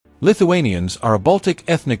Lithuanians are a Baltic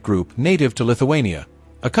ethnic group native to Lithuania,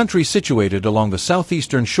 a country situated along the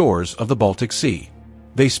southeastern shores of the Baltic Sea.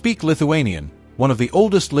 They speak Lithuanian, one of the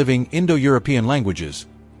oldest living Indo-European languages,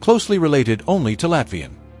 closely related only to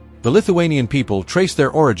Latvian. The Lithuanian people trace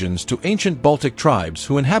their origins to ancient Baltic tribes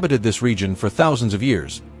who inhabited this region for thousands of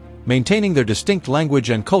years, maintaining their distinct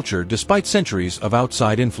language and culture despite centuries of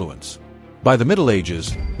outside influence. By the Middle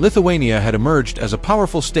Ages, Lithuania had emerged as a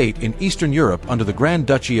powerful state in Eastern Europe under the Grand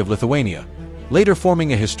Duchy of Lithuania, later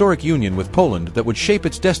forming a historic union with Poland that would shape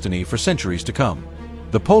its destiny for centuries to come.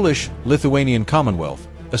 The Polish-Lithuanian Commonwealth,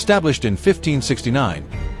 established in 1569,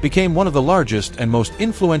 became one of the largest and most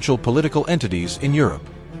influential political entities in Europe.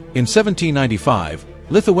 In 1795,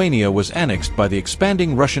 Lithuania was annexed by the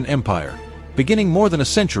expanding Russian Empire, beginning more than a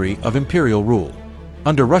century of imperial rule.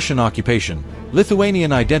 Under Russian occupation,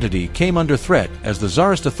 Lithuanian identity came under threat as the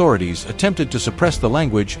Tsarist authorities attempted to suppress the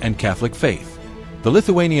language and Catholic faith. The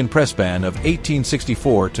Lithuanian press ban of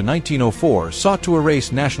 1864 to 1904 sought to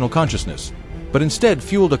erase national consciousness, but instead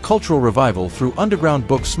fueled a cultural revival through underground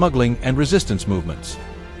book smuggling and resistance movements.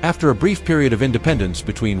 After a brief period of independence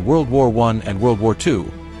between World War I and World War II,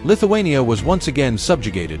 Lithuania was once again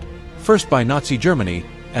subjugated, first by Nazi Germany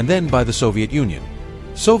and then by the Soviet Union.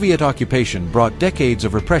 Soviet occupation brought decades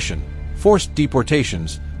of repression, forced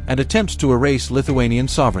deportations, and attempts to erase Lithuanian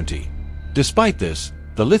sovereignty. Despite this,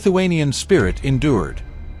 the Lithuanian spirit endured.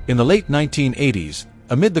 In the late 1980s,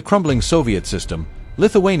 amid the crumbling Soviet system,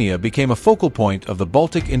 Lithuania became a focal point of the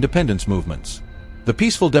Baltic independence movements. The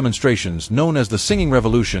peaceful demonstrations known as the Singing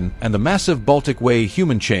Revolution and the massive Baltic Way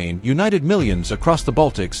human chain united millions across the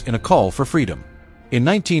Baltics in a call for freedom. In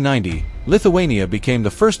 1990, Lithuania became the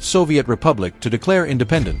first Soviet republic to declare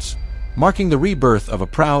independence, marking the rebirth of a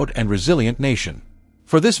proud and resilient nation.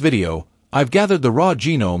 For this video, I've gathered the raw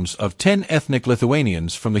genomes of 10 ethnic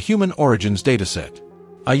Lithuanians from the Human Origins dataset.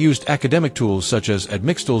 I used academic tools such as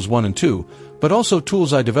Admixtools 1 and 2, but also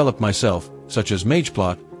tools I developed myself, such as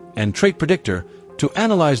MagePlot and Trait Predictor, to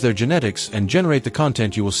analyze their genetics and generate the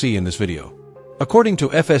content you will see in this video. According to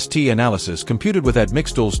FST analysis computed with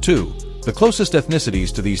Admixtools 2, the closest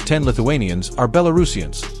ethnicities to these 10 Lithuanians are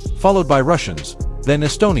Belarusians, followed by Russians, then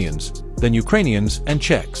Estonians, then Ukrainians and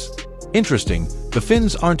Czechs. Interesting, the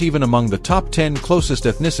Finns aren't even among the top 10 closest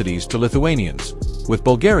ethnicities to Lithuanians, with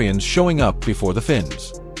Bulgarians showing up before the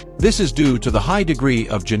Finns. This is due to the high degree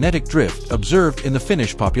of genetic drift observed in the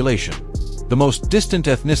Finnish population. The most distant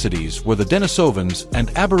ethnicities were the Denisovans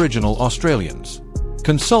and Aboriginal Australians.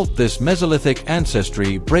 Consult this Mesolithic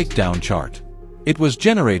ancestry breakdown chart. It was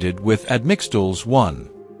generated with Admixtools 1.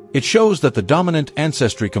 It shows that the dominant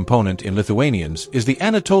ancestry component in Lithuanians is the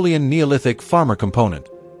Anatolian Neolithic farmer component,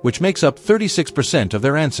 which makes up 36% of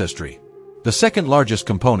their ancestry. The second largest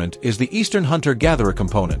component is the Eastern hunter-gatherer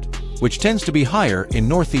component, which tends to be higher in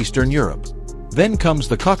northeastern Europe. Then comes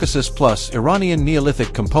the Caucasus plus Iranian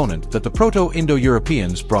Neolithic component that the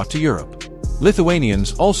Proto-Indo-Europeans brought to Europe.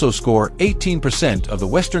 Lithuanians also score 18% of the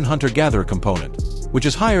Western hunter-gatherer component, which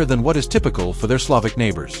is higher than what is typical for their Slavic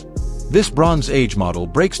neighbors. This Bronze Age model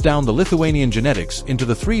breaks down the Lithuanian genetics into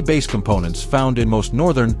the three base components found in most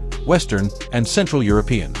northern, western, and central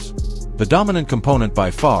Europeans. The dominant component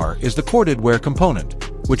by far is the corded ware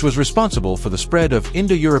component, which was responsible for the spread of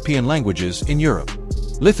Indo-European languages in Europe.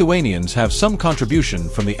 Lithuanians have some contribution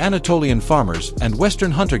from the Anatolian farmers and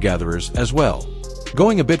Western hunter-gatherers as well.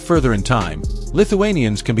 Going a bit further in time,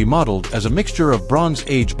 Lithuanians can be modeled as a mixture of Bronze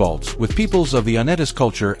Age Balts with peoples of the Onetis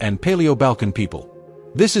culture and Paleo-Balkan people.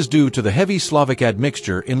 This is due to the heavy Slavic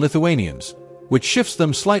admixture in Lithuanians, which shifts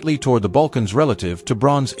them slightly toward the Balkans relative to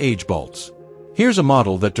Bronze Age Balts. Here's a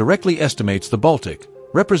model that directly estimates the Baltic,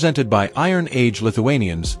 represented by Iron Age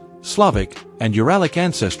Lithuanians, Slavic, and Uralic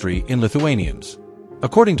ancestry in Lithuanians.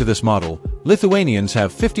 According to this model, Lithuanians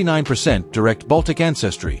have 59% direct Baltic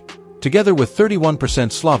ancestry, together with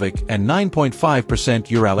 31% Slavic and 9.5%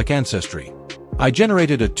 Uralic ancestry. I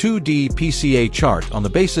generated a 2D PCA chart on the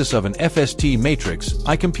basis of an FST matrix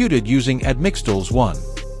I computed using Admixtools 1.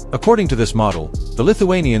 According to this model, the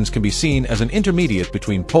Lithuanians can be seen as an intermediate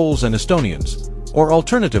between Poles and Estonians, or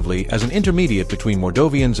alternatively as an intermediate between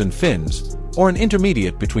Moldovians and Finns, or an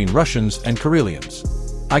intermediate between Russians and Karelians.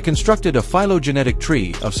 I constructed a phylogenetic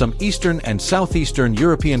tree of some Eastern and Southeastern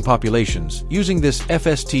European populations using this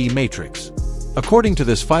FST matrix. According to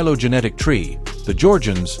this phylogenetic tree, the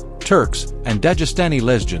Georgians, Turks, and Dagestani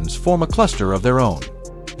Lezgians form a cluster of their own.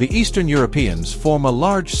 The Eastern Europeans form a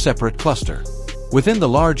large separate cluster. Within the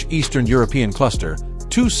large Eastern European cluster,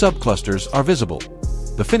 two subclusters are visible: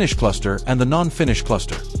 the Finnish cluster and the non-Finnish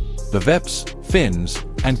cluster. The Veps, Finns,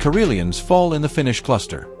 and Karelians fall in the Finnish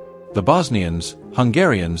cluster. The Bosnians,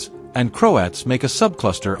 Hungarians, and Croats make a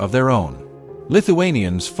subcluster of their own.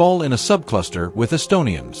 Lithuanians fall in a subcluster with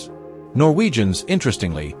Estonians. Norwegians,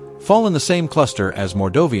 interestingly, fall in the same cluster as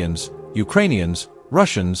Moldovians, Ukrainians,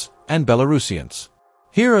 Russians, and Belarusians.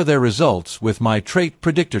 Here are their results with my trait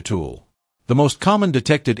predictor tool. The most common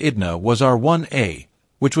detected IDNA was R1A,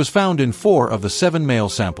 which was found in 4 of the 7 male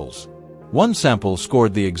samples. One sample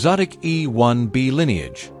scored the exotic E1b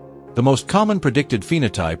lineage. The most common predicted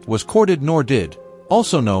phenotype was corded Nordid,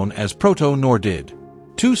 also known as Proto-Nordid.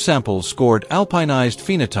 2 samples scored alpinized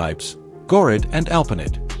phenotypes, Gorid and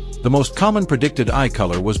Alpinid. The most common predicted eye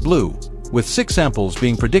color was blue, with 6 samples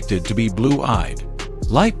being predicted to be blue-eyed.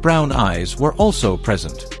 Light brown eyes were also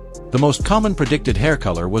present. The most common predicted hair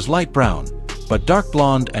color was light brown, but dark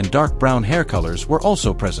blonde and dark brown hair colors were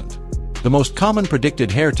also present. The most common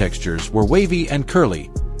predicted hair textures were wavy and curly.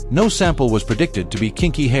 No sample was predicted to be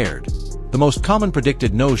kinky-haired. The most common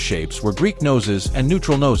predicted nose shapes were Greek noses and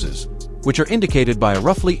neutral noses, which are indicated by a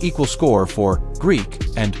roughly equal score for Greek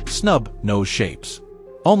and snub nose shapes.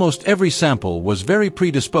 Almost every sample was very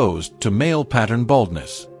predisposed to male pattern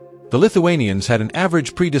baldness. The Lithuanians had an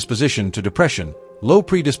average predisposition to depression, low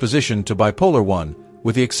predisposition to bipolar 1,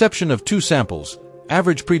 with the exception of 2 samples,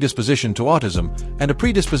 average predisposition to autism, and a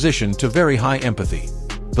predisposition to very high empathy.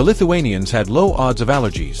 The Lithuanians had low odds of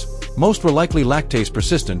allergies. Most were likely lactase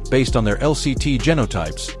persistent based on their LCT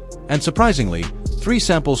genotypes, and surprisingly, 3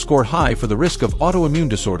 samples score high for the risk of autoimmune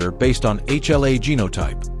disorder based on HLA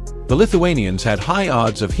genotype. The Lithuanians had high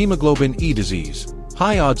odds of hemoglobin E disease,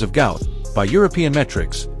 high odds of gout, by European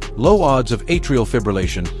metrics, low odds of atrial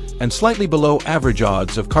fibrillation, and slightly below average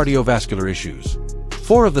odds of cardiovascular issues.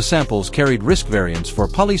 4 of the samples carried risk variants for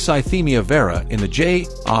polycythemia vera in the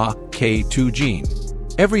JAK2 gene.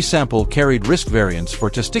 Every sample carried risk variants for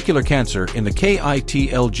testicular cancer in the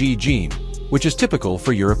KITLG gene, which is typical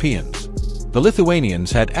for Europeans. The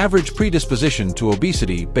Lithuanians had average predisposition to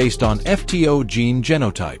obesity based on FTO gene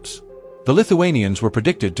genotypes. The Lithuanians were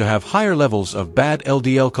predicted to have higher levels of bad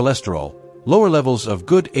LDL cholesterol, lower levels of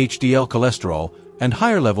good HDL cholesterol, and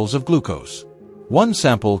higher levels of glucose. 1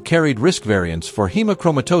 sample carried risk variants for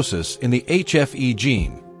hemochromatosis in the HFE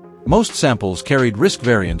gene. Most samples carried risk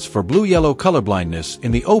variants for blue-yellow colorblindness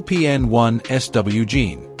in the OPN1SW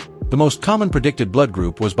gene. The most common predicted blood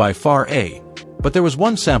group was by far A, but there was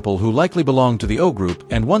 1 sample who likely belonged to the O group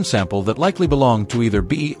and 1 sample that likely belonged to either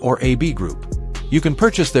B or AB group. You can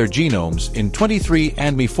purchase their genomes in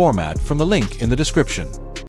 23andMe format from the link in the description.